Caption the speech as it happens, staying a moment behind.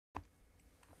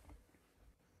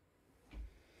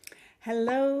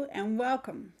Hello and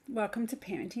welcome. Welcome to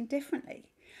Parenting Differently,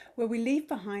 where we leave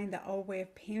behind the old way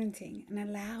of parenting and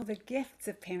allow the gifts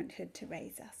of parenthood to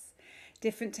raise us.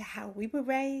 Different to how we were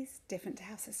raised, different to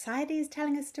how society is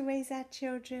telling us to raise our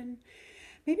children,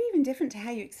 maybe even different to how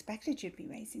you expected you'd be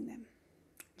raising them.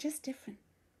 Just different.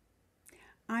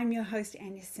 I'm your host,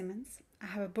 Anya Simmons. I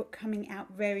have a book coming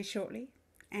out very shortly,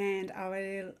 and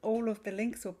all of the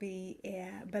links will be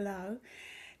below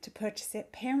to purchase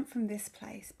it, Parent from This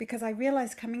Place, because I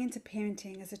realized coming into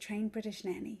parenting as a trained British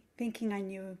nanny, thinking I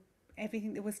knew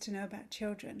everything there was to know about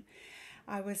children,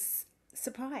 I was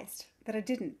surprised that I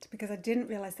didn't, because I didn't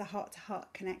realize the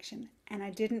heart-to-heart connection, and I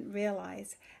didn't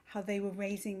realize how they were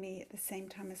raising me at the same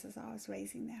time as I was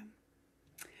raising them.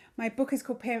 My book is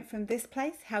called Parent from This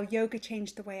Place, How Yoga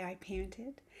Changed the Way I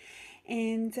Parented.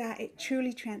 And it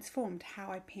truly transformed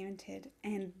how I parented.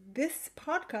 And this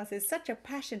podcast is such a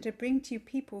passion to bring to you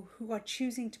people who are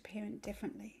choosing to parent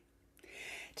differently.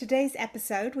 Today's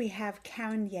episode, we have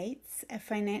Karen Yates, a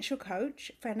financial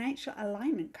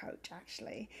alignment coach,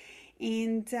 actually.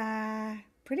 And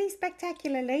pretty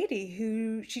spectacular lady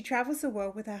who she travels the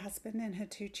world with her husband and her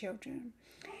two children.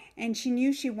 And she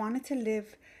knew she wanted to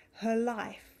live her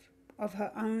life of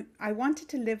her own. I wanted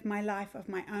to live my life of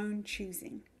my own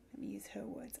choosing. Let me use her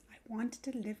words. I wanted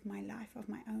to live my life of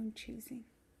my own choosing.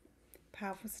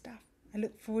 Powerful stuff. I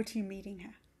look forward to you meeting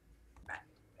her.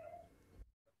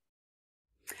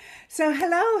 So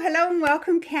hello and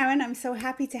welcome, Karen. I'm so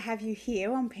happy to have you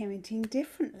here on Parenting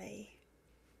Differently.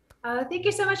 Thank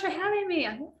you so much for having me.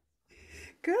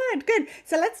 Good.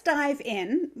 So let's dive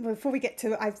in. Before we get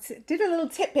to, I did a little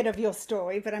tidbit of your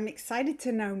story, but I'm excited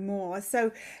to know more.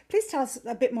 So please tell us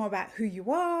a bit more about who you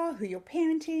are, who you're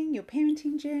parenting, your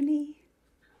parenting journey.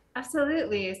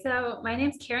 Absolutely. So my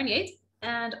name's Karen Yates,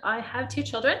 and I have two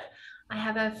children. I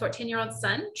have a 14-year-old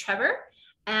son, Trevor,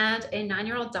 and a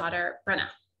 9-year-old daughter, Brenna.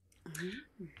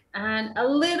 And a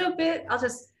little bit, I'll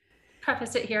just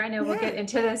preface it here. I know we'll get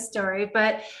into this story,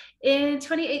 but in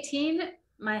 2018,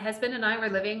 my husband and I were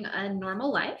living a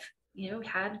normal life. You know, we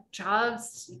had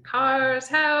jobs, cars,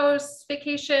 house,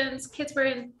 vacations, kids were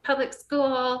in public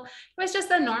school. It was just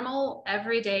a normal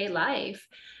everyday life.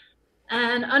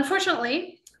 And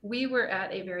unfortunately, we were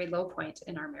at a very low point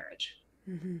in our marriage.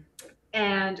 Mm-hmm.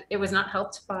 And it was not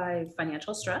helped by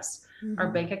financial stress. Mm-hmm.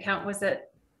 Our bank account was at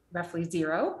roughly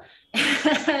zero.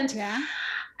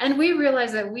 And we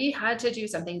realized that we had to do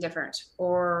something different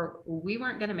or we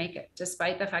weren't going to make it,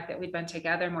 despite the fact that we'd been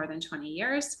together more than 20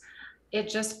 years.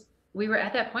 We were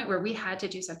at that point where we had to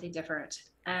do something different.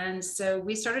 And so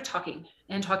we started talking.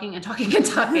 And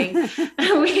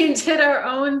we did our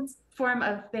own form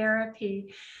of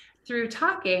therapy through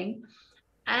talking.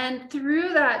 And through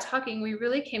that talking, we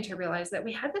really came to realize that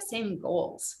we had the same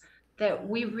goals, that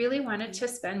we really wanted to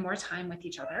spend more time with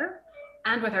each other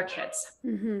and with our kids.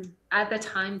 Mm-hmm. At the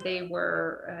time, they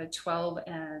were 12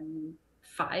 and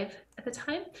 5 at the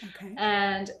time. Okay.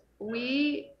 And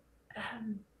we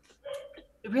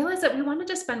realized that we wanted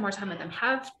to spend more time with them,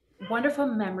 have wonderful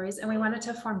memories, and we wanted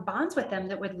to form bonds with them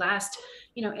that would last,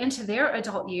 into their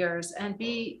adult years and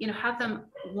be, have them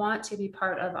want to be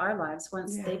part of our lives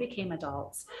once they became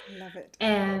adults. Love it.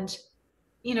 And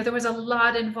there was a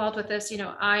lot involved with this.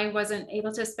 I wasn't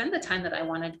able to spend the time that I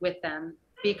wanted with them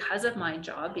because of my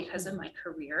job, because of my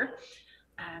career.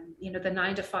 The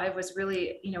 9 to 5 was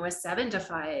really, a 7 to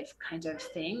 5 kind of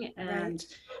thing. And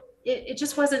it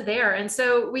just wasn't there. And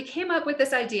so we came up with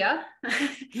this idea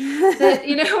that,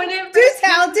 when it do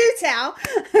tell.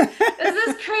 This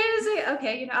is crazy.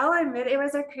 Okay. I'll admit it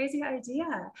was a crazy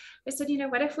idea. I said,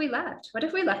 what if we left? What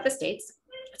if we left the States?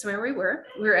 That's where we were.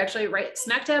 We were actually right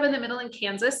smack dab in the middle in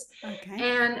Kansas. Okay.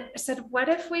 And I said, what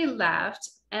if we left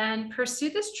and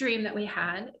pursued this dream that we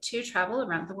had to travel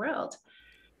around the world?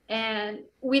 And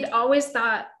we'd always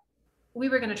thought we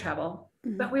were going to travel,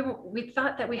 but we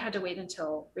thought that we had to wait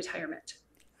until retirement.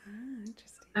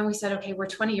 Interesting. And we said, okay, we're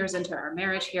 20 years into our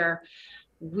marriage here.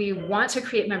 We want to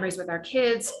create memories with our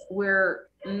kids. We're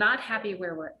not happy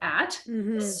where we're at.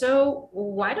 So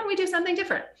why don't we do something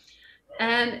different?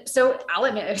 And so I'll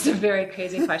admit it was a very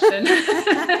crazy question.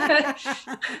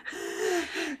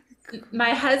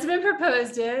 My husband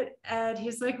proposed it and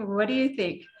he's like, what do you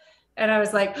think? And I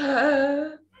was like,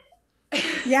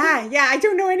 yeah, I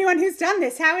don't know anyone who's done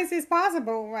this. How is this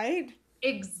possible, right?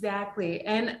 Exactly.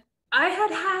 And I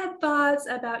had thoughts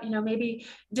about, maybe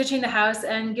ditching the house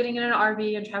and getting in an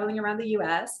RV and traveling around the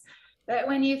US. But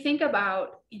when you think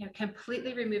about,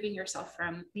 completely removing yourself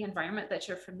from the environment that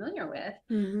you're familiar with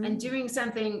and doing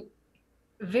something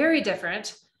very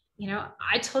different,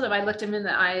 I told him, I looked him in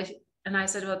the eye and I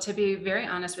said, well, to be very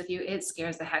honest with you, it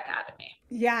scares the heck out of me.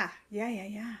 Yeah.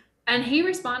 And he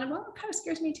responded, well, it kind of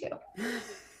scares me too.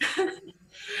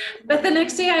 But the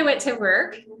next day I went to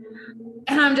work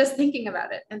and I'm just thinking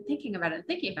about it and thinking about it and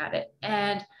thinking about it.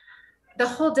 And the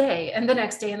whole day and the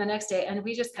next day and the next day. And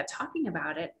we just kept talking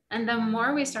about it. And the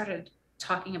more we started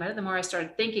talking about it, the more I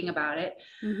started thinking about it.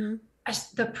 Mm-hmm.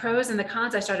 The pros and the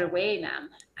cons, I started weighing them.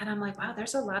 And I'm like, wow,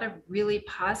 there's a lot of really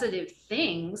positive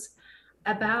things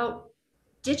about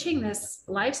ditching this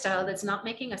lifestyle that's not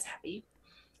making us happy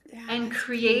and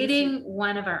creating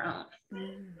one of our own.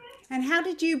 And how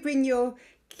did you bring your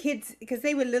kids, because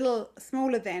they were a little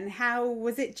smaller then, how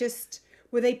was it? Just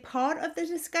were they part of the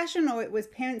discussion, or it was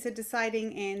parents are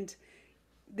deciding and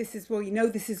this is, well,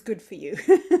 this is good for you?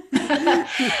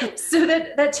 So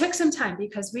that took some time,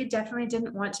 because we definitely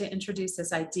didn't want to introduce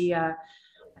this idea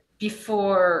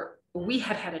before we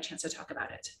had a chance to talk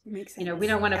about it. Makes sense. We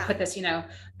don't want to put this,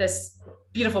 this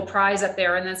beautiful prize up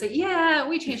there and then say, yeah,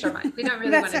 we changed our mind. We don't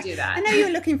really want to do that. I know you're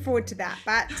looking forward to that,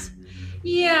 but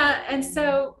yeah. And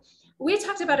so we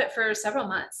talked about it for several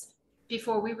months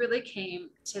before we really came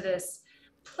to this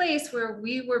place where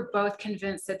we were both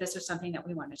convinced that this was something that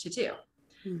we wanted to do.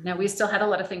 Mm-hmm. Now, we still had a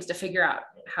lot of things to figure out.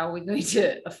 How are we going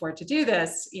to afford to do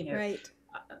this? Right.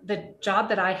 The job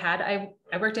that I had,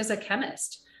 I worked as a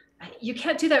chemist. You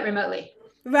can't do that remotely.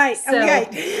 Right. So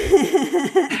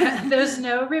okay. There's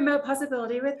no remote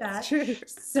possibility with that. True.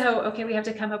 So, okay, we have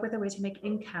to come up with a way to make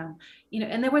income,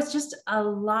 and there was just a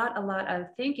lot of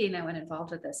thinking that went involved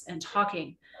with this, and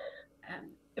talking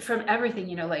from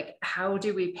everything, like, how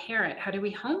do we parent? How do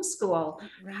we homeschool?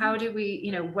 Right. How do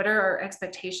we, what are our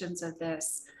expectations of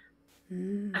this?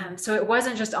 So it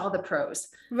wasn't just all the pros.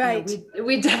 Right.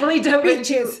 We definitely dove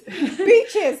beaches.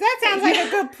 Beaches. That sounds like a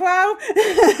good pro.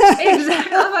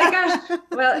 Exactly. Oh my gosh.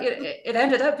 Well, it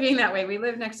ended up being that way. We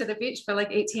lived next to the beach for like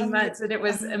 18 months and it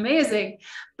was amazing.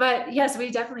 But yes,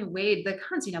 we definitely weighed the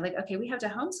cons, like, okay, we have to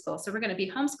homeschool. So we're going to be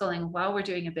homeschooling while we're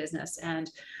doing a business and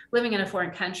living in a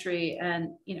foreign country.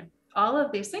 And, all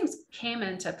of these things came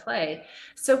into play.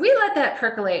 So we let that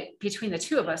percolate between the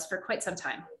two of us for quite some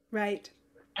time. Right.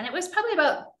 And it was probably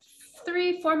about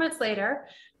 3-4 months later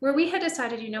where we had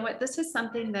decided, this is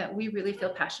something that we really feel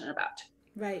passionate about.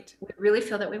 Right. We really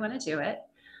feel that we want to do it.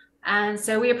 And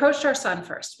so we approached our son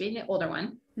first, being the older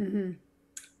one.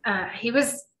 Mm-hmm. He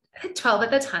was 12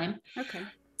 at the time. Okay.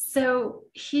 So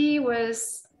he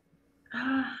was,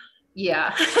 he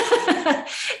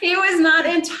was not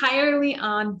entirely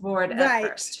on board at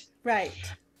first. Right.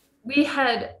 He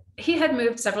had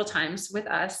moved several times with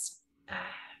us.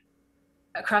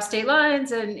 Across state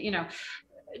lines and,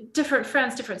 different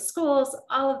friends, different schools,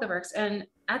 all of the works. And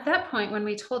at that point, when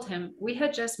we told him, we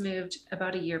had just moved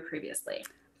about a year previously.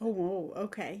 Oh,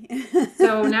 okay.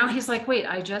 So now he's like, wait,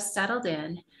 I just settled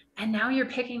in and now you're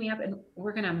picking me up and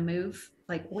we're going to move,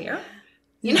 like, where?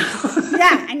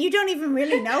 Yeah. And you don't even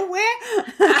really know where?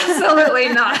 Absolutely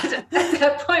not. At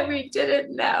that point, we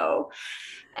didn't know.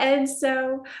 And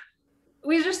so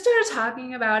we just started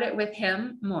talking about it with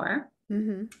him more.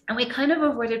 Mm-hmm. And we kind of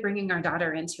avoided bringing our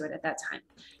daughter into it at that time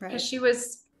because she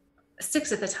was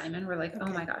 6 at the time. And we're like, oh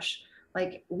my gosh,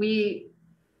 like we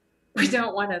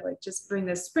don't want to like just bring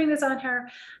this on her.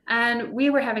 And we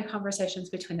were having conversations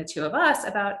between the two of us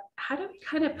about how do we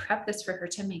kind of prep this for her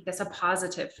to make this a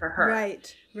positive for her.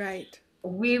 Right.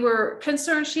 We were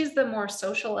concerned she's the more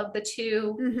social of the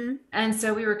two. Mm-hmm. And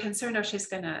so we were concerned if she's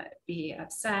going to be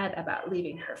upset about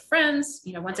leaving her friends.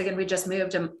 Once again, we just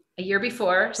moved a year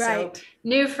before. So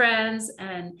new friends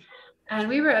and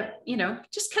we were,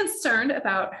 just concerned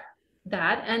about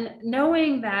that. And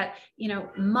knowing that,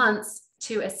 months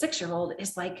to a 6-year-old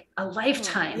is like a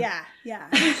lifetime. Yeah.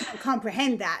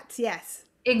 Comprehend that. Yes.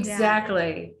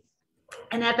 Exactly. Yeah.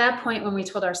 And at that point, when we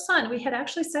told our son, we had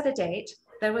actually set a date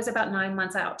that was about 9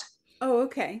 months out. Oh,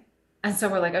 okay. And so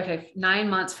we're like, okay, 9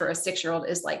 months for a 6-year-old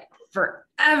is like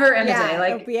forever and a day.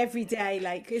 Like it'll be every day.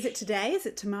 Like, is it today? Is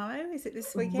it tomorrow? Is it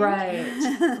this weekend?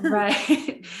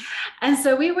 Right. And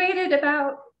so we waited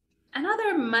about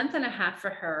another month and a half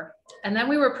for her. And then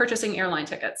we were purchasing airline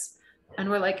tickets. And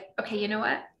we're like, okay, you know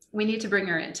what? We need to bring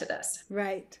her into this.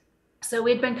 Right. So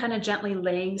we'd been kind of gently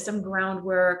laying some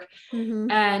groundwork.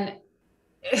 Mm-hmm. And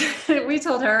we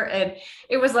told her, and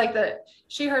it was like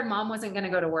she heard mom wasn't going to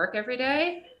go to work every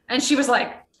day. And she was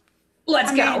like,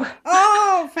 let's go.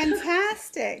 Oh,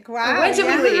 fantastic. Wow. When did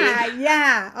we leave?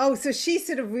 Yeah. Oh, so she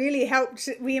sort of really helped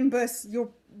reimburse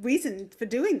your reason for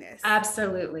doing this.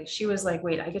 Absolutely. She was like,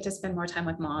 wait, I get to spend more time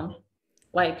with mom.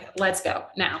 Like, let's go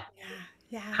now.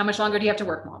 Yeah. How much longer do you have to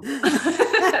work, mom?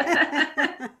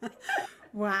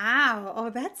 Wow. Oh,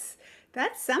 that's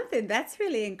something. That's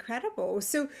really incredible.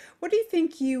 So what do you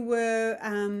think you were,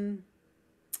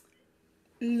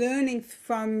 learning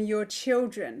from your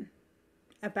children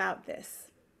about this?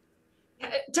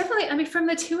 Definitely. I mean, from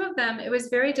the two of them, it was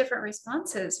very different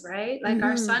responses, right? Like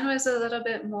our Mm-hmm. son was a little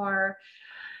bit more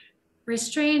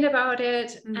restrained about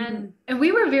it. Mm-hmm. And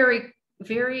we were very,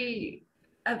 very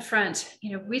upfront.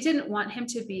 We didn't want him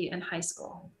to be in high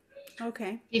school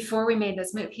Okay. before we made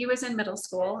this move. He was in middle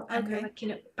school, and we're Okay.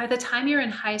 like, by the time you're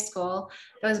in high school,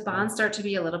 those bonds start to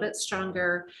be a little bit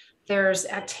stronger. There's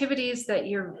activities that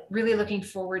you're really looking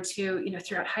forward to,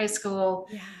 throughout high school.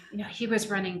 Yeah. He was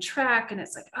running track, and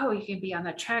it's like, oh, you can be on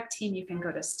the track team, you can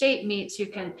go to state meets, you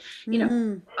can,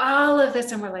 Mm-hmm. all of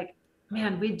this. And we're like,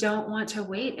 man, we don't want to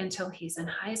wait until he's in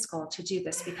high school to do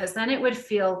this, because then it would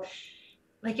feel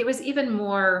like it was even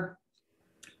more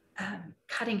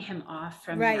cutting him off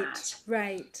from that.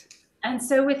 Right. And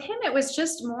so with him, it was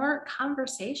just more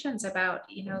conversations about,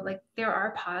 like there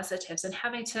are positives, and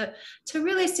having to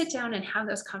really sit down and have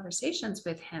those conversations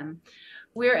with him.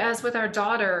 Whereas with our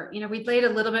daughter, we'd laid a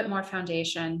little bit more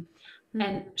foundation, Mm-hmm.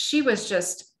 and she was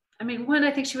just, I mean, one,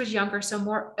 I think she was younger, so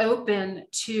more open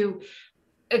to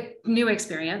a new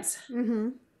experience. Mm-hmm.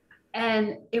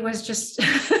 And it was just,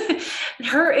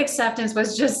 her acceptance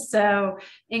was just so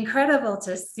incredible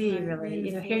to see, Right. really.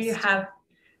 Here you Reinforced. have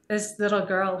this little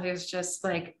girl who's just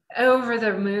like over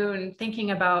the moon,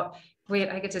 thinking about, wait,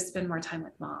 I get to spend more time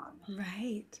with mom.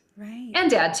 Right. And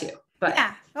dad too, but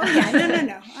Yeah. Oh, yeah.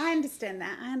 No. I understand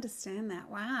that.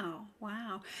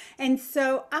 Wow. And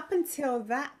so, up until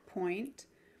that point,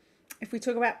 if we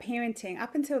talk about parenting,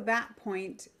 up until that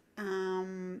point,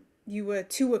 you were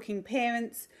two working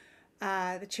parents,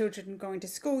 the children going to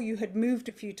school. You had moved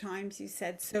a few times, you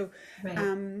said. So,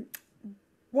 right.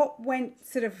 What went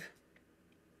sort of,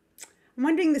 I'm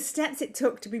wondering the steps it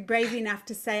took to be brave enough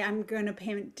to say, I'm going to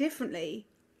parent differently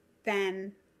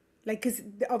than, like, because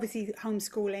obviously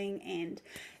homeschooling and,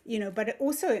 but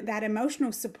also that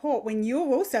emotional support when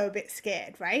you're also a bit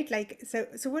scared, right? Like, so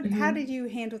what, how did you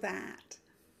handle that?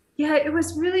 Yeah, it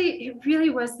really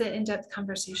was the in-depth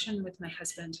conversation with my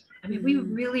husband. I mean,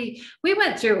 we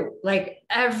went through like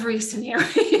every scenario.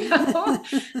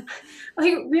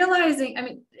 Like realizing, I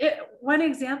mean, one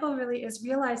example really is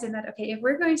realizing that, okay, if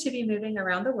we're going to be moving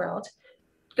around the world,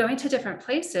 going to different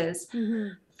places,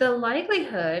 the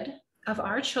likelihood of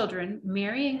our children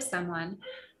marrying someone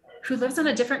who lives on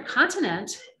a different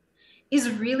continent is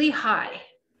really high.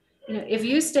 If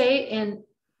you stay in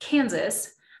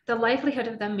Kansas, the likelihood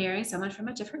of them marrying someone from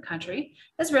a different country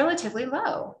is relatively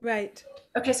low. Right.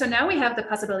 Okay, so now we have the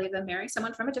possibility of them marrying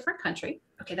someone from a different country.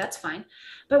 Okay, that's fine.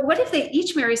 But what if they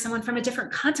each marry someone from a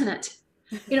different continent?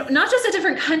 Not just a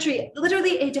different country,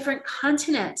 literally a different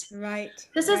continent. Right.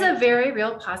 This is a very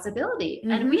real possibility.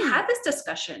 And we had this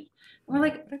discussion. We're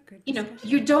like,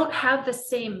 you don't have the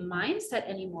same mindset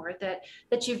anymore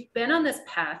that you've been on this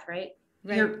path, right?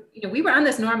 We were on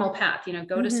this normal path,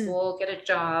 go to school, get a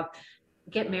job,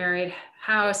 get married,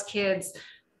 house, kids,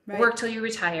 work till you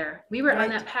retire. We were on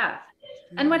that path.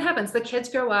 And what happens? The kids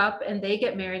grow up and they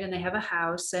get married and they have a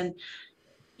house, and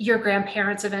your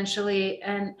grandparents eventually,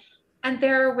 and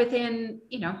they're within,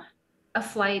 a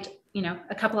flight,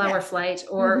 a couple hour flight,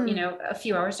 or, a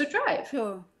few hours to drive.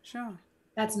 Sure.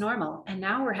 That's normal. And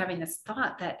now we're having this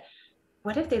thought that,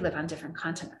 what if they live on different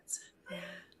continents? Yeah.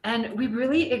 And we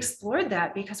really explored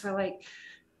that, because we're like,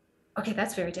 okay,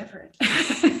 that's very different.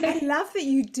 I love that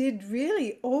you did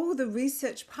really all the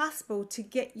research possible to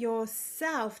get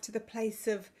yourself to the place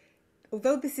of,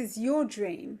 although this is your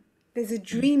dream, there's a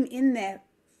dream in there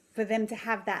for them to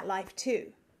have that life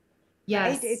too.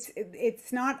 Yes. Right?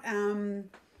 It's not, and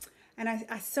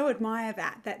I so admire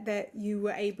that you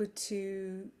were able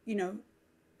to,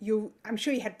 I'm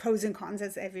sure you had pros and cons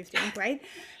as everything, right?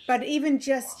 But even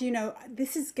just,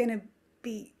 this is going to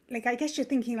be, like, I guess you're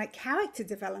thinking like character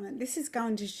development. This is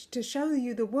going to show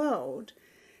you the world,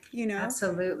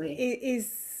 Absolutely. It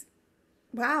is,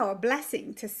 wow, a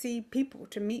blessing to see people,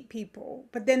 to meet people.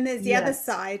 But then there's the other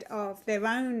side of their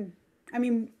own. I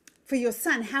mean, for your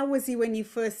son, how was he when you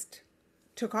first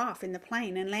took off in the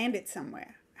plane and landed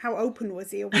somewhere? How open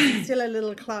was he, or was he still a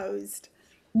little closed?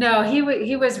 No, he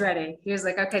was ready. He was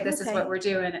like, okay, this is what we're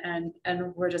doing,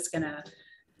 and we're just gonna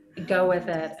go with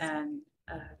it and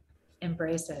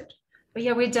embrace it. But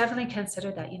yeah, we definitely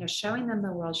considered that, showing them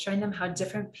the world, showing them how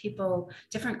different people,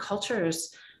 different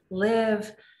cultures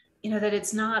live, that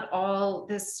it's not all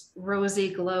this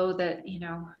rosy glow, that,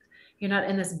 you're not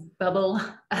in this bubble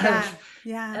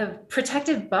of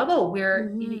protective bubble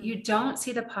where you don't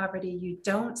see the poverty, you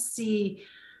don't see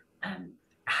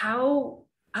how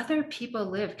other people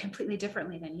live completely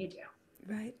differently than you do.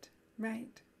 Right.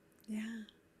 Yeah.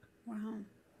 Wow.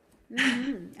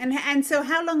 And so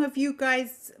how long have you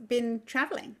guys been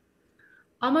traveling?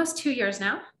 Almost 2 years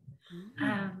now.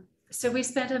 Mm. So we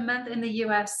spent a month in the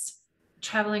US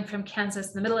traveling from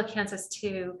Kansas, the middle of Kansas,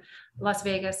 to Las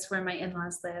Vegas, where my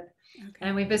in-laws live.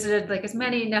 And we visited like as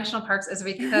many national parks as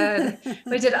we could.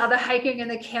 We did all the hiking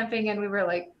and the camping, and we were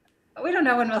like, we don't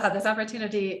know when we'll have this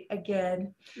opportunity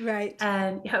again. Right.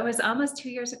 And it was almost 2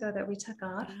 years ago that we took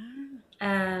off.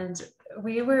 And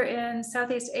we were in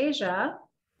Southeast Asia.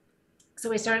 So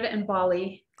we started in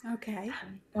Bali. Okay.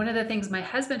 One of the things my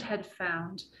husband had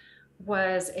found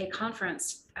was a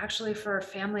conference actually for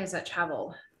families that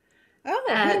travel. Oh,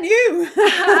 who knew?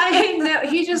 I know.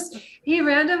 He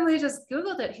randomly just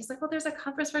Googled it. He's like, well, there's a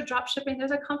conference for drop shipping.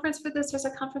 There's a conference for this. There's a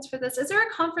conference for this. Is there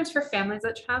a conference for families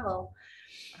that travel?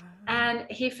 And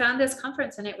he found this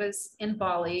conference, and it was in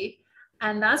Bali.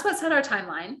 And that's what set our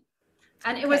timeline.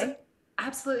 And it was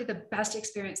absolutely the best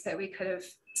experience that we could have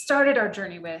started our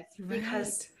journey with,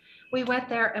 because we went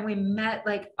there and we met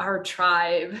like our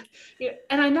tribe.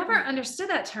 And I never understood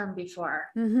that term before,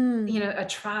 a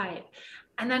tribe.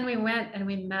 And then we went and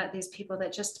we met these people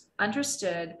that just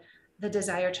understood the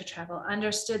desire to travel,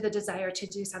 understood the desire to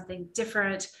do something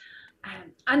different,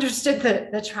 understood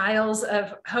the trials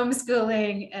of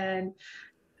homeschooling and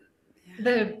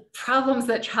the problems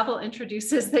that travel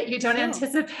introduces that you don't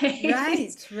anticipate.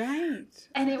 Right.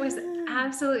 And it was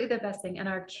absolutely the best thing. And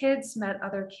our kids met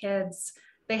other kids.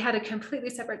 They had a completely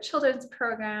separate children's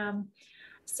program.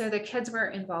 So the kids were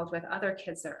involved with other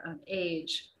kids their own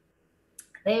age.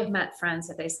 They've met friends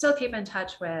that they still keep in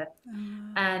touch with.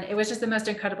 And it was just the most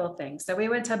incredible thing. So we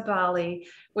went to Bali,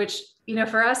 which,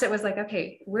 for us, it was like,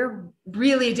 okay, we're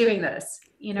really doing this.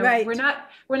 We're not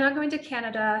going to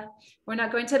Canada. We're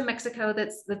not going to Mexico.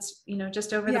 That's,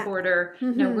 just over the border.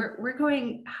 No, we're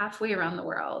going halfway around the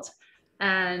world.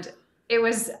 And it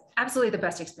was absolutely the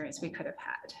best experience we could have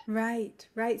had.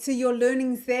 Right. So your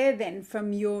learnings there then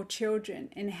from your children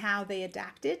and how they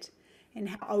adapted and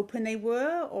how open they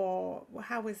were, or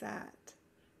how was that?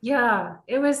 Yeah,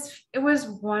 it was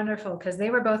wonderful, because they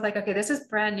were both like, okay, this is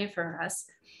brand new for us.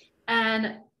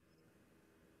 And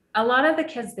a lot of the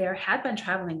kids there had been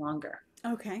traveling longer.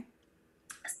 Okay.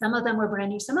 Some of them were brand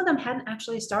new. Some of them hadn't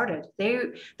actually started.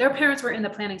 Their parents were in the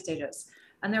planning stages.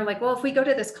 And they're like, well, if we go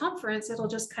to this conference, it'll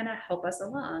just kind of help us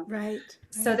along. Right.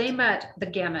 So they met the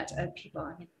gamut of people.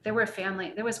 I mean, there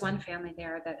was one family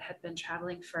there that had been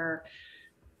traveling for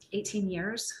 18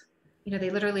 years. They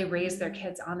literally raised their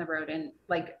kids on the road, and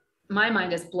like, my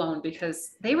mind is blown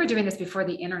because they were doing this before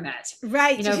the internet,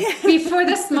 right? Before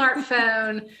the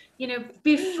smartphone,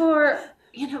 before,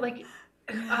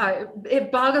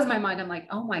 it boggles my mind. I'm like,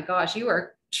 oh my gosh, you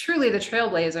are truly the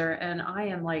trailblazer. And I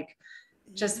am like,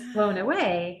 just blown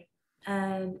away.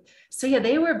 And so,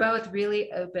 they were both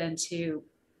really open to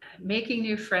making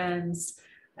new friends.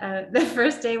 The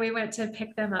first day we went to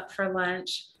pick them up for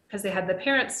lunch, because they had the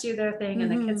parents do their thing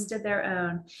and the kids did their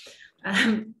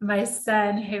own. My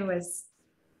son, who was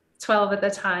 12 at the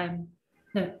time,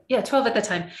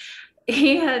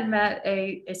 he had met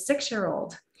a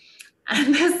 6-year-old.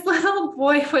 And this little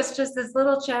boy was just this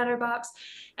little chatterbox,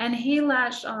 and he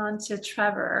latched on to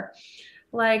Trevor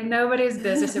like nobody's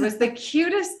business. It was the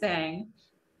cutest thing.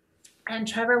 And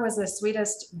Trevor was the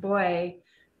sweetest boy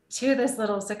to this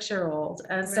little 6-year-old.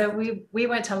 And so we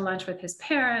went to lunch with his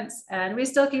parents, and we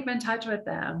still keep in touch with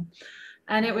them.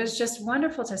 And it was just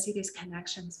wonderful to see these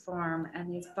connections form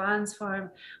and these bonds form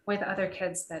with other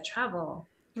kids that travel.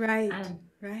 Right.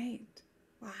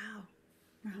 Wow.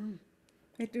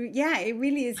 It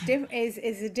really is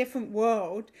is a different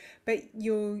world, but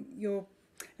you're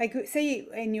like, say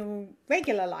in your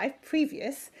regular life,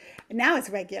 now it's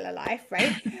regular life,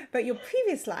 right? But your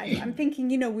previous life, I'm thinking,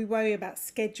 we worry about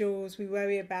schedules, we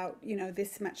worry about,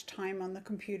 this much time on the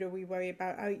computer, we worry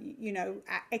about,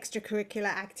 extracurricular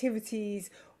activities,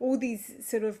 all these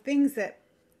sort of things that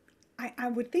I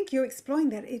would think you're exploring,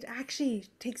 that it actually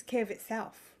takes care of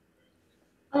itself.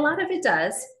 A lot of it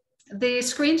does. The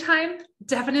screen time,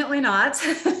 definitely not.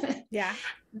 Yeah.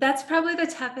 That's probably the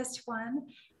toughest one,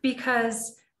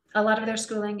 because a lot of their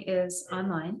schooling is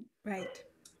online. Right.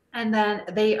 And then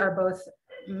they are both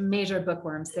major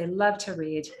bookworms. They love to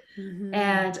read.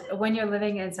 And when you're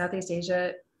living in Southeast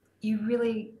Asia,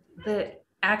 the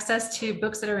access to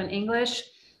books that are in English,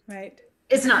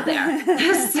 is not there.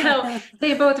 So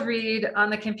they both read on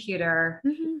the computer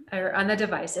or on the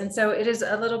device. And so it is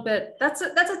a little bit, that's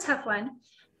a tough one.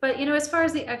 But, as far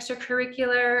as the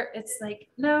extracurricular, it's like,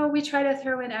 no, we try to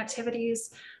throw in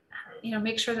activities,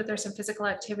 make sure that there's some physical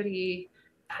activity.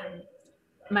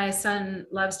 My son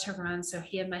loves to run, so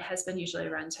he and my husband usually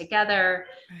run together.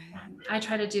 I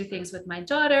try to do things with my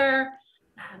daughter.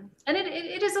 And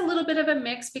it is a little bit of a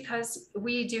mix because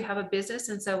we do have a business.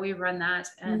 And so we run that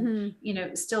and,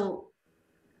 still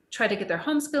try to get their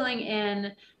homeschooling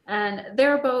in. And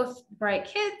they're both bright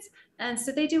kids. And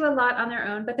so they do a lot on their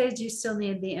own, but they do still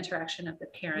need the interaction of the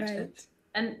parent. Right.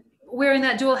 And wearing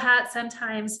that dual hat,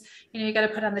 sometimes, you got to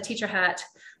put on the teacher hat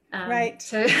Right.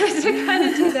 to kind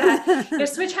of do that. You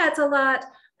switch hats a lot.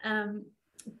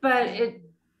 But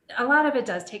a lot of it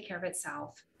does take care of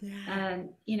itself. Yeah. And,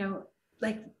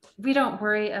 like we don't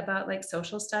worry about like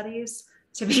social studies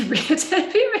to be very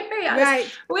honest. Right.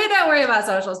 We don't worry about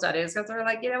social studies because we're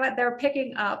like, you know what, they're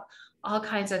picking up all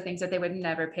kinds of things that they would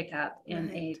never pick up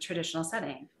in a traditional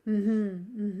setting.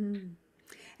 And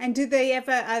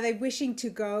are they wishing to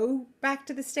go back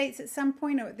to the States at some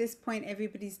point, or at this point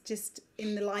everybody's just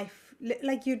in the life,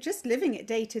 like you're just living it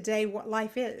day to day, what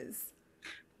life is?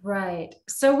 Right.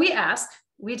 So we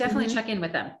definitely check in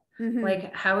with them.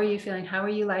 Like, how are you feeling? How are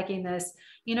you liking this?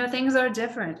 Things are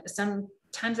different.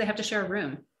 Sometimes they have to share a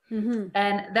room.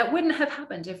 And that wouldn't have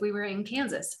happened if we were in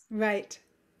Kansas. Right.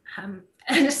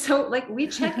 And so like we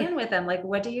check in with them, like,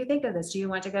 what do you think of this? Do you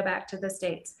want to go back to the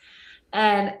States?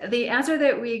 And the answer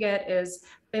that we get is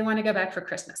they want to go back for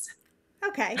Christmas.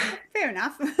 Okay, fair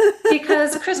enough.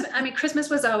 Because Christmas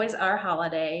was always our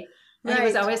holiday. And Right. it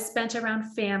was always spent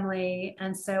around family.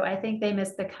 And so I think they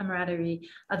miss the camaraderie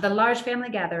of the large family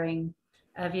gathering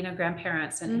of,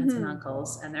 grandparents and aunts and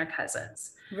uncles and their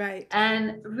cousins. Right.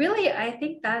 And really, I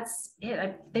think that's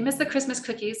it. They miss the Christmas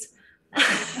cookies.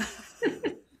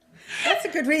 That's a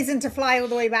good reason to fly all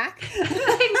the way back.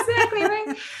 Exactly,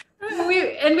 right?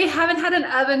 We haven't had an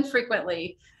oven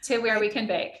frequently to where we can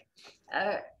bake.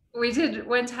 We did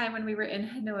one time when we were in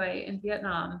Hanoi in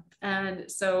Vietnam.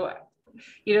 And so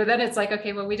then it's like,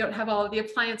 okay, well, we don't have all of the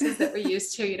appliances that we're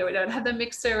used to, we don't have the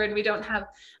mixer and we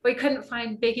couldn't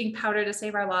find baking powder to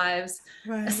save our lives.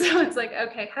 Right. So it's like,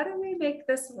 okay, how do we make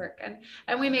this work?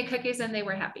 And we made cookies and they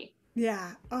were happy.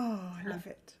 Yeah. Oh, I love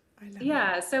it.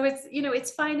 Yeah. So it's,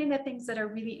 it's finding the things that are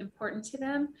really important to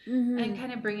them and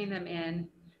kind of bringing them in,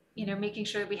 making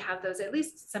sure that we have those at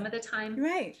least some of the time.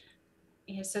 Right.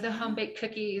 So the home baked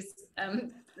cookies,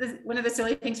 one of the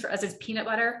silly things for us is peanut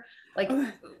butter. Like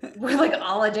we're like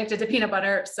all addicted to peanut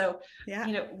butter. So,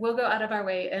 we'll go out of our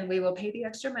way and we will pay the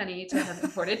extra money to have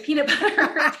imported peanut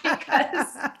butter because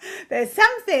there's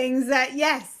some things that,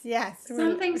 yes.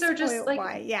 Some things are just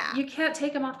like, yeah, you can't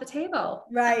take them off the table.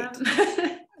 Right.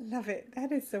 I love it.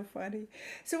 That is so funny.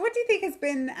 So what do you think has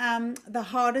been the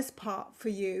hardest part for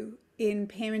you in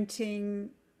parenting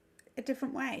a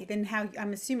different way than how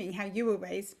you were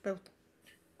raised, both?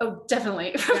 Oh,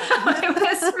 definitely. I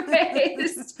was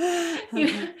raised,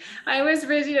 I was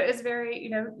raised, it's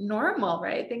very, normal,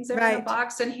 right? Things are in a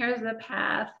box and here's the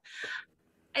path.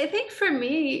 I think for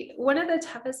me, one of the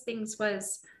toughest things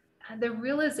was the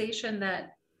realization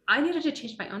that I needed to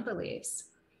change my own beliefs.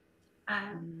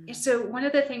 So one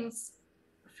of the things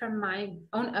from my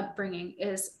own upbringing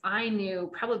is I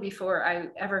knew probably before I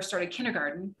ever started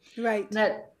kindergarten,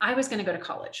 that I was going to go to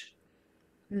college.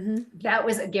 That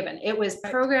was a given. It was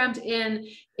programmed in.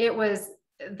 It was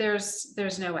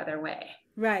there's no other way.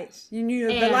 Right. You knew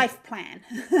the life plan.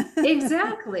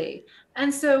 Exactly.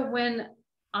 And so when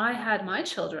I had my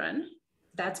children,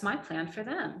 that's my plan for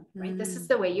them, right? This is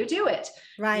the way you do it.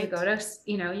 Right. You go to,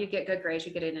 you get good grades,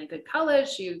 you get in a good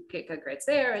college, you get good grades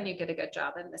there, and you get a good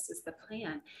job. And this is the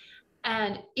plan.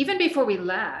 And even before we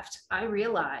left, I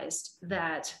realized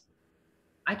that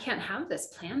I can't have this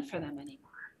plan for them anymore.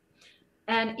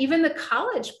 And even the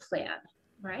college plan,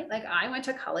 right? Like I went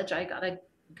to college, I got a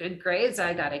good grades,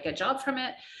 I got a good job from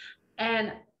it.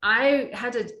 And I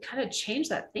had to kind of change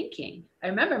that thinking. I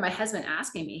remember my husband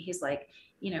asking me, he's like,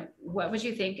 what would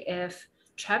you think if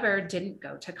Trevor didn't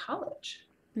go to college?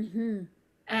 And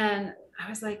I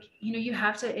was like, you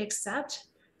have to accept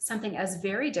something as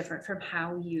very different from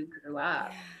how you grew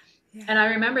up. Yeah. And I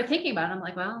remember thinking about it, I'm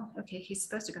like, well, okay, he's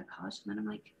supposed to go to college. And then I'm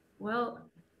like, well,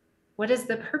 what is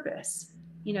the purpose?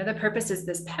 The purpose is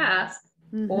this path,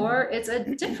 or it's a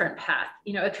different path,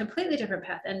 a completely different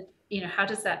path. And, how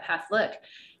does that path look?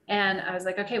 And I was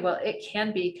like, okay, well, it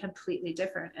can be completely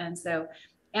different. And so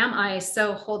am I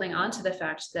so holding on to the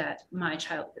fact that my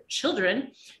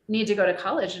children need to go to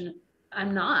college? And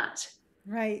I'm not.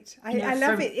 Right. I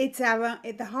love it. It's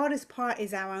the hardest part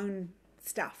is our own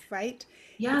stuff, right?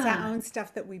 Yeah. It's our own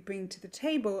stuff that we bring to the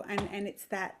table. And it's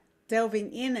that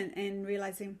delving in and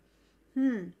realizing,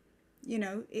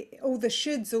 all the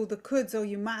shoulds, all the coulds, all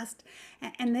you must.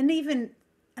 And then even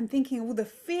I'm thinking all the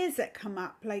fears that come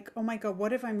up, like, oh my God,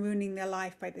 what if I'm ruining their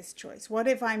life by this choice? What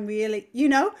if I'm really,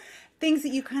 things that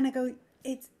you kind of go,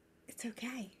 it's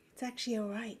okay. It's actually all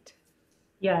right.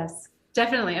 Yes.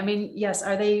 Definitely. I mean, yes.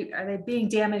 Are they being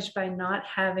damaged by not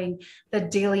having the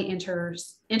daily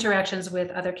interactions with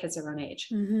other kids their own age?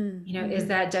 Is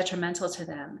that detrimental to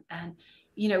them? And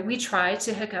we try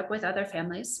to hook up with other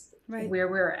families Right. where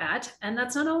we're at, and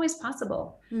that's not always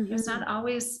possible. It's not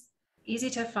always easy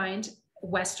to find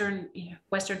Western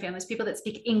families, people that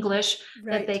speak English,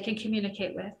 that they can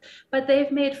communicate with, but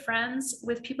they've made friends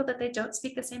with people that they don't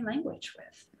speak the same language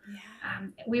with.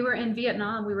 We were in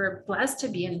Vietnam. We were blessed to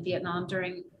be in Vietnam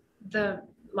during the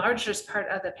largest part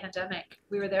of the pandemic.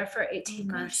 We were there for 18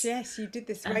 months. Yes, you did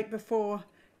this right before.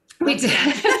 We did.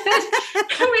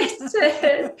 We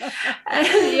did.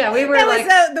 Yeah, we were that was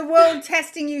the world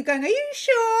testing you, going, "Are you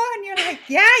sure?" And you're like,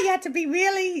 "Yeah." You had to be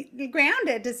really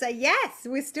grounded to say, "Yes,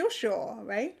 we're still sure,"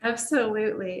 right?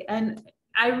 Absolutely. And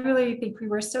I really think we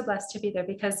were so blessed to be there,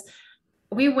 because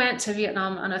we went to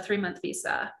Vietnam on a 3-month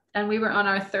visa, and we were on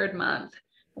our 3rd month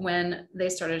when they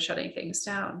started shutting things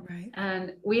down. Right.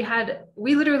 And we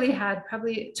literally had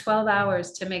probably 12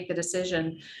 hours to make the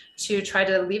decision to try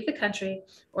to leave the country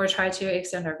or try to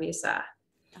extend our visa.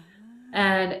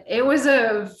 And it was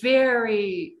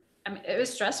it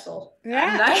was stressful. The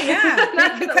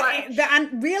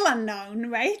real unknown,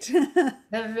 right?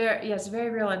 Very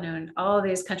real unknown. All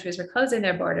these countries were closing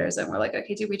their borders, and we're like,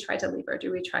 okay, do we try to leave or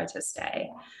do we try to stay?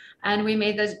 And we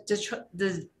made the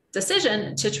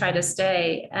decision to try to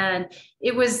stay. And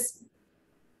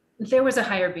there was a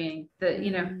higher being that,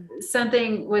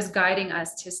 something was guiding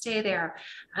us to stay there.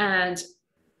 And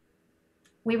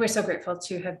we were so grateful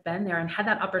to have been there and had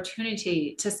that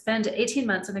opportunity to spend 18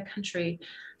 months in a country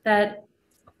that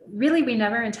really we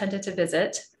never intended to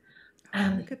visit.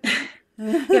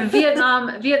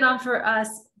 Vietnam for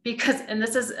us, because, and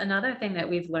this is another thing that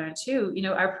we've learned too,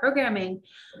 our programming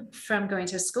from going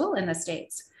to school in the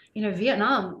States,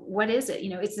 Vietnam, what is it?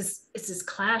 It's this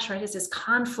clash, right? It's this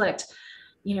conflict.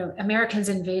 Americans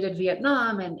invaded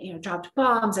Vietnam and, dropped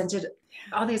bombs and did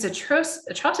all these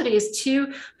atrocities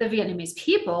to the Vietnamese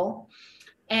people.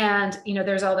 And,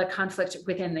 there's all the conflict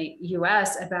within the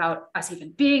US about us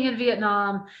even being in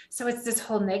Vietnam. So it's this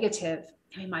whole negative.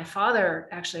 I mean, my father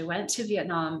actually went to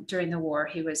Vietnam during the war.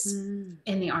 He was in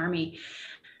the army.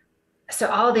 So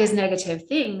all these negative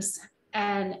things.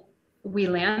 And we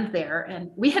land there, and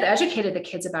we had educated the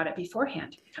kids about it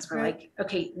beforehand, because we're like,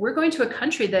 okay, we're going to a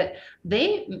country that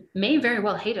they may very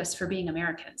well hate us for being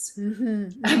Americans.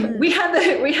 We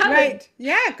had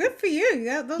yeah, good for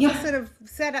you. Those are sort of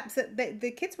setups that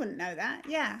the kids wouldn't know that.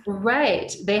 Yeah,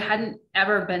 right. They hadn't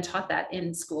ever been taught that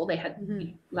in school. They had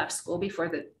left school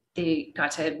before they got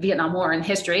to Vietnam War in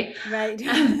history. Right.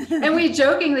 And we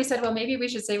jokingly said, well, maybe we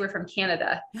should say we're from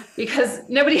Canada, because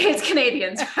nobody hates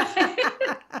Canadians. Right?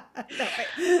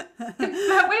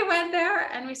 But we went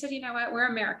there and we said, you know what, we're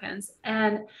Americans.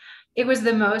 And it was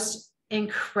the most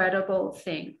incredible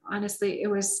thing. Honestly, it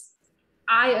was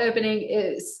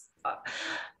eye-opening.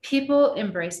 People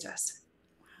embraced us.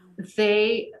 Wow.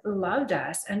 They loved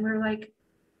us. And we're like,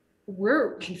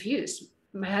 we're confused.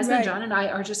 My husband, John, and I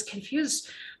are just confused.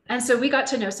 And so we got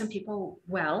to know some people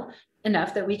well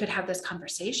enough that we could have this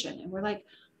conversation. And we're like,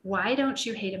 why don't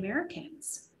you hate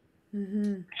Americans?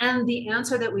 And the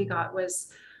answer that we got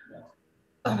was,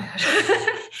 oh my gosh,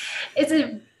 it's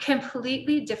a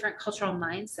completely different cultural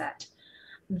mindset.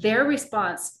 Their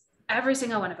response, every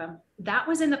single one of them, that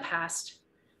was in the past.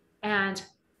 And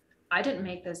I didn't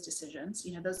make those decisions.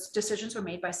 Those decisions were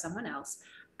made by someone else.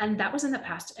 And that was in the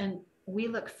past. And we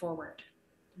look forward.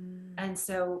 And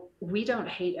so we don't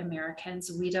hate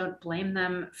Americans. We don't blame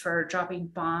them for dropping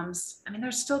bombs. I mean,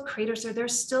 there's still craters there. They're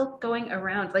still going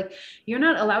around. Like, you're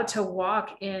not allowed to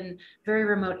walk in very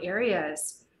remote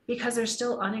areas because there's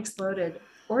still unexploded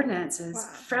ordnances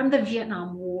from the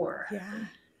Vietnam War,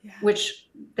 which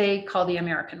they call the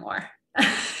American War.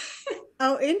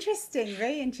 Oh, interesting.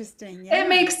 Very interesting. Yeah. It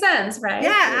makes sense, right?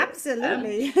 Yeah,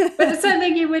 absolutely. But it's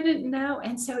something you wouldn't know.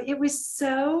 And so it was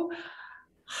so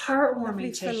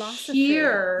heartwarming to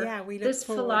hear this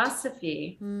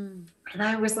philosophy. And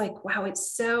I was like, wow,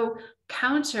 it's so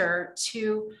counter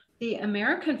to the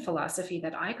American philosophy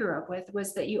that I grew up with,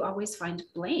 was that you always find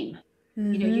blame.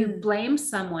 You blame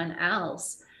someone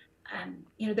else.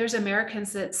 There's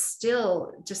Americans that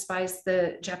still despise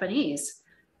the Japanese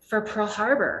for Pearl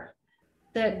Harbor.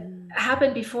 That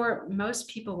happened before most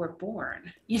people were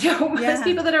born. Most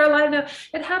people that are alive now,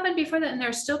 it happened before that. And there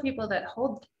are still people that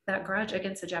hold that grudge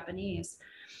against the Japanese.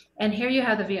 And here you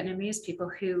have the Vietnamese people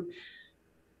who,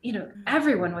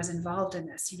 everyone was involved in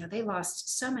this. They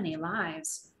lost so many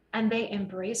lives. and they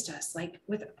embraced us like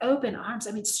with open arms.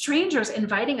 I mean, strangers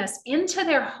inviting us into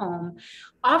their home,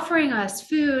 offering us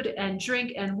food and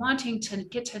drink and wanting to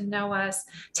get to know us,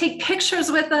 take pictures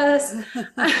with us.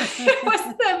 It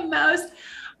was the most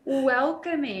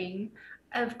welcoming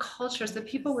of cultures. The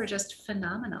people were just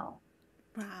phenomenal.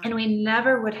 Wow. And we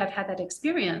never would have had that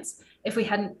experience if we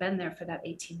hadn't been there for that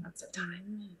 18 months of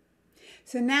time.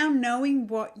 So now knowing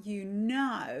what you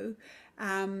know,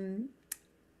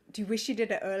 do you wish you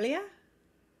did it earlier?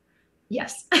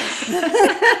 Yes.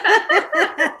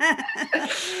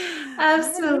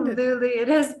 Absolutely. It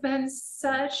has been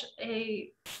such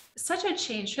a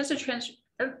change,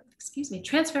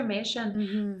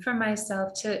 transformation for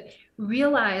myself to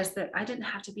realize that I didn't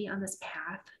have to be on this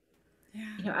path.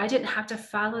 Yeah. I didn't have to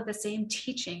follow the same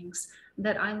teachings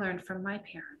that I learned from my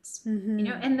parents.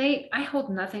 And I hold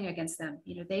nothing against them.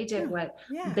 They did what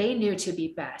they knew to be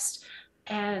best.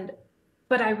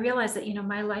 But I realized that,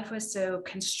 my life was so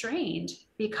constrained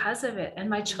because of it. And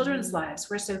my children's lives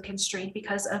were so constrained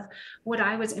because of what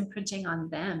I was imprinting on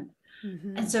them.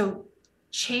 And so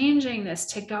changing this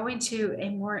to go into a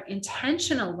more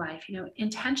intentional life,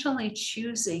 intentionally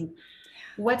choosing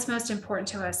what's most important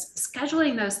to us,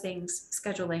 scheduling those things,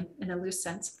 scheduling in a loose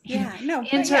sense,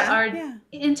 into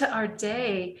our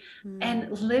day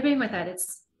and living with that.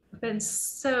 It's been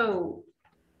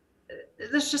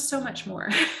there's just so much more.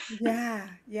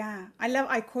 Yeah.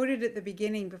 I quoted at the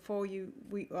beginning before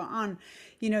we were on,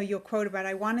 your quote about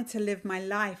I wanted to live my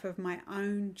life of my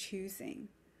own choosing.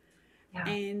 Yeah.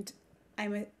 And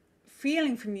I'm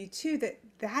feeling from you too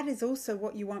that is also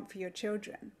what you want for your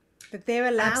children, that they're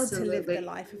allowed to live the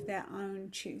life of their own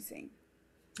choosing.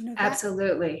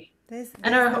 Absolutely. There's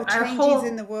no changes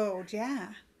in the world.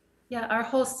 Yeah, our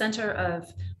whole center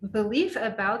of belief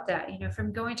about that,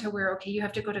 from going to where, okay, you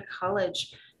have to go to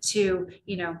college to,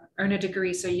 earn a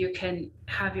degree so you can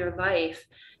have your life,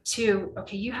 to,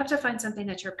 okay, you have to find something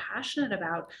that you're passionate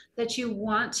about, that you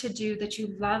want to do, that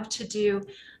you love to do,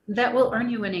 that will earn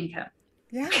you an income.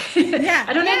 I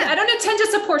don't intend to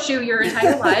support you your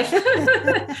entire life.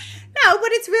 No, but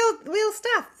it's real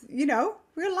stuff,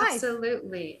 real life.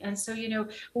 Absolutely. And so,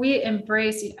 we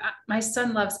embrace, my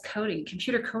son loves coding,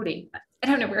 computer coding. I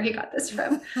don't know where he got this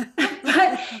from,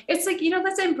 but it's like,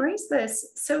 let's embrace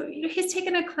this. So he's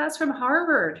taken a class from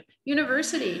Harvard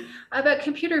University about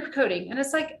computer coding. And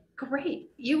it's like,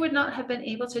 great. You would not have been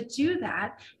able to do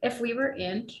that if we were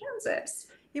in Kansas.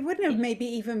 It wouldn't have maybe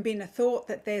even been a thought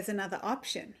that there's another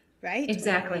option, right?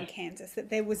 Exactly. In Kansas, that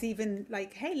there was even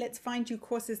like, hey, let's find you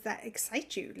courses that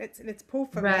excite you. Let's pull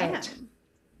from right. them.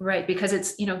 Right. Because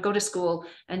it's, go to school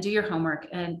and do your homework.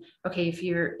 And okay, if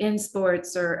you're in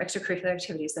sports or extracurricular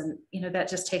activities, then, that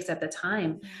just takes up the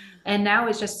time. And now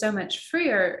it's just so much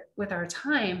freer with our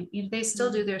time. They still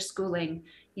do their schooling.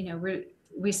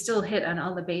 We still hit on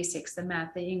all the basics, the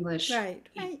math, the English, right.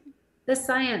 the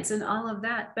science and all of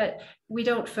that. But we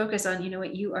don't focus on,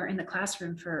 what you are in the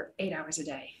classroom for 8 hours a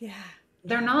day.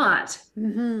 They're not.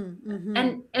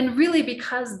 And really,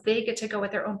 because they get to go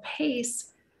at their own pace,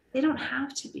 they don't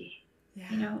have to be.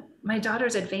 My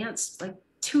daughter's advanced like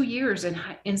 2 years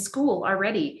in school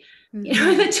already.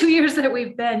 The 2 years that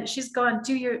we've been, she's gone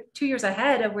 2 years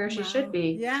ahead of where she should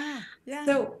be.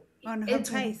 So on her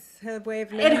pace, her way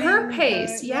of learning. At her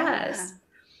pace, yes.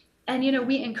 And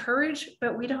we encourage,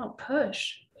 but we don't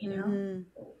push. And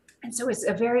so it's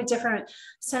a very different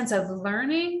sense of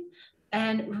learning.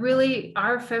 And really,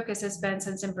 our focus has been,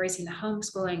 since embracing the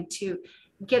homeschooling, to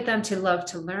get them to love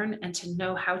to learn and to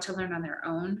know how to learn on their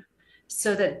own,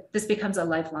 so that this becomes a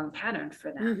lifelong pattern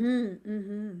for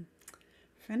them.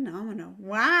 Phenomenal.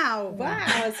 Wow.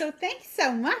 So thanks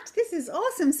so much. This is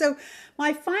awesome. So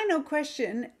my final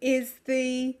question is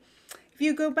if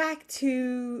you go back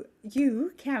to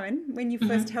you, Karen, when you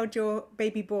first held your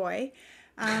baby boy,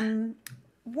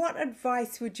 what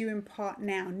advice would you impart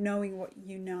now, knowing what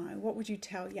you know? What would you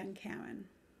tell young Karen?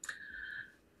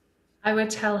 I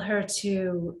would tell her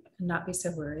to not be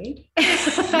so worried.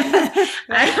 I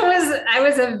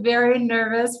was a very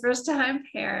nervous first-time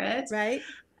parent. Right.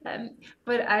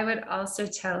 But I would also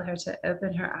tell her to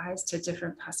open her eyes to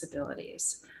different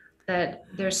possibilities, that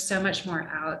there's so much more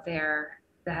out there,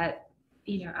 that,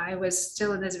 I was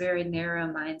still in this very narrow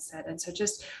mindset. And so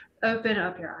just open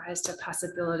up your eyes to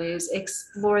possibilities,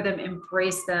 explore them,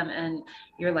 embrace them, and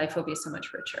your life will be so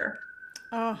much richer.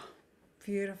 Oh,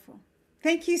 beautiful.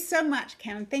 Thank you so much,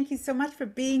 Karen. Thank you so much for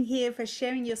being here, for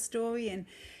sharing your story. And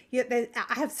I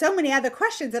have so many other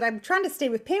questions that I'm trying to stay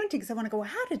with parenting, because I want to go,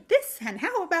 how did this and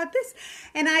how about this?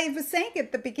 And I was saying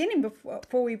at the beginning,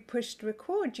 before we pushed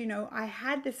record, I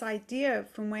had this idea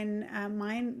from when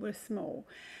mine was small,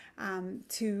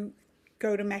 to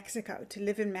go to Mexico, to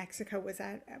live in Mexico was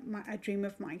a dream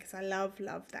of mine, because I love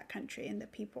that country and the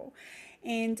people.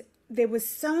 And there was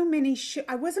so many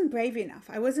I wasn't brave enough.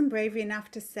 I wasn't brave enough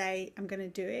to say I'm going to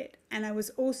do it. And I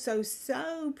was also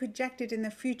so projected in the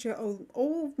future,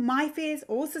 all my fears,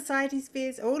 all society's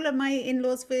fears, all of my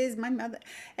in-laws' fears, my mother,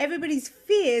 everybody's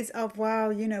fears of,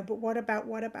 wow, but what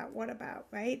about,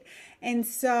 right? And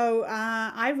so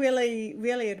I really,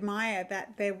 really admire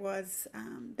that there was,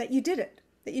 that you did it,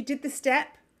 that you did the step.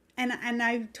 And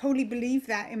I totally believe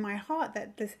that in my heart,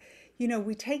 that this,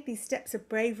 we take these steps of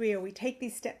bravery, or we take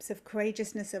these steps of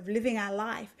courageousness, of living our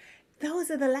life. Those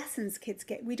are the lessons kids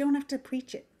get. We don't have to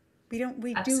preach it. We do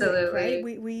it, right?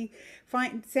 We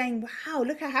find saying, wow,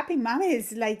 look how happy mom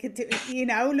is. Like,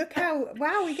 look how,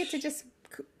 wow, we get to just,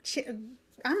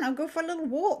 I don't know, go for a little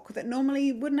walk that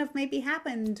normally wouldn't have maybe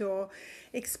happened, or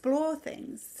explore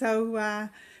things. So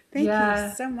thank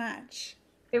you so much.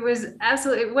 It was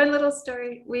absolutely one little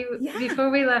story. Before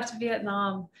we left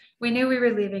Vietnam, we knew we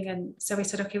were leaving, and so we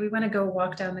said, okay, we want to go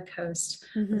walk down the coast.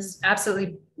 This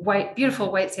absolutely beautiful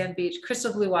white sand beach,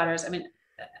 crystal blue waters. I mean,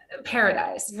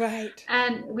 paradise. Right.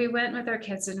 And we went with our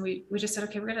kids, and we just said,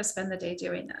 okay, we're going to spend the day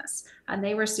doing this. And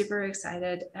they were super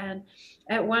excited. And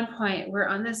at one point, we're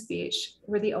on this beach.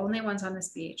 We're the only ones on this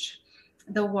beach.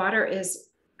 The water is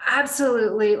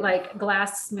absolutely like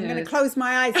glass smooth. I'm going to close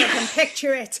my eyes so I can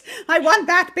picture it. I want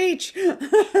that beach.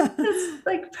 It's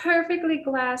like perfectly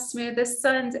glass smooth. The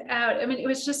sun's out. I mean, it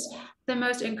was just the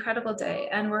most incredible day,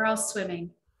 and we're all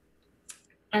swimming.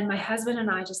 And my husband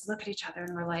and I just look at each other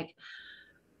and we're like,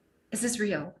 is this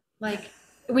real? Like,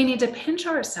 we need to pinch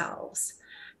ourselves.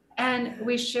 And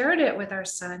we shared it with our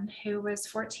son, who was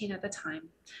 14 at the time.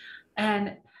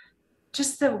 And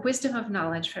just the wisdom of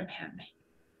knowledge from him,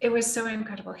 it was so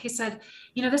incredible. He said,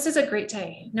 this is a great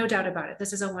day, no doubt about it.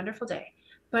 This is a wonderful day.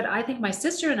 But I think my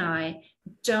sister and I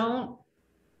don't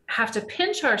have to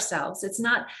pinch ourselves. It's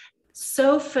not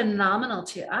so phenomenal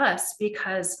to us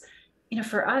because,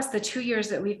 for us, the 2 years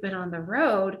that we've been on the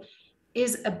road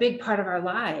is a big part of our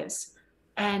lives.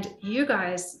 And you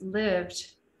guys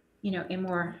lived, a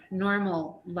more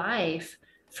normal life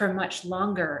for much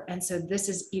longer. And so this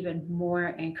is even more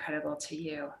incredible to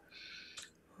you.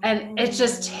 And it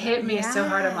just hit me so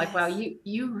hard. I'm like, wow,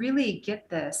 you really get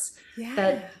this.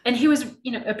 And he was,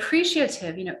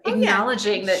 appreciative,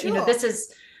 acknowledging that, this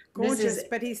is gorgeous.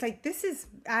 But he's like, this is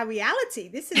our reality.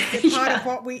 This is the part of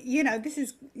what we, this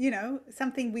is,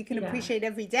 something we can appreciate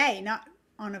every day, not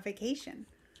on a vacation.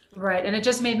 Right. And it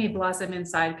just made me blossom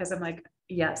inside, because I'm like,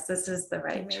 yes, this is the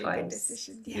right choice.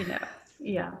 Decision.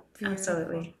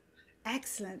 Absolutely.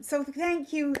 Excellent. So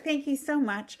thank you so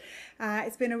much.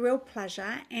 It's been a real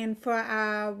pleasure. And for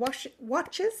our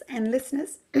watchers and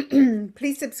listeners,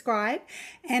 please subscribe.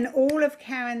 And all of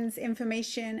Karen's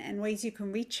information and ways you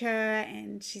can reach her,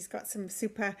 and she's got some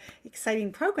super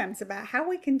exciting programs about how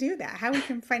we can do that, how we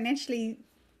can financially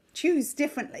choose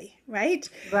differently, right?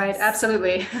 Right,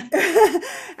 absolutely.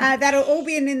 That'll all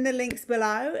be in the links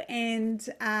below. And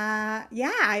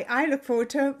I look forward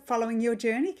to following your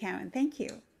journey, Karen. Thank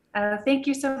you. Thank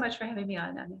you so much for having me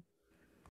on, Anya.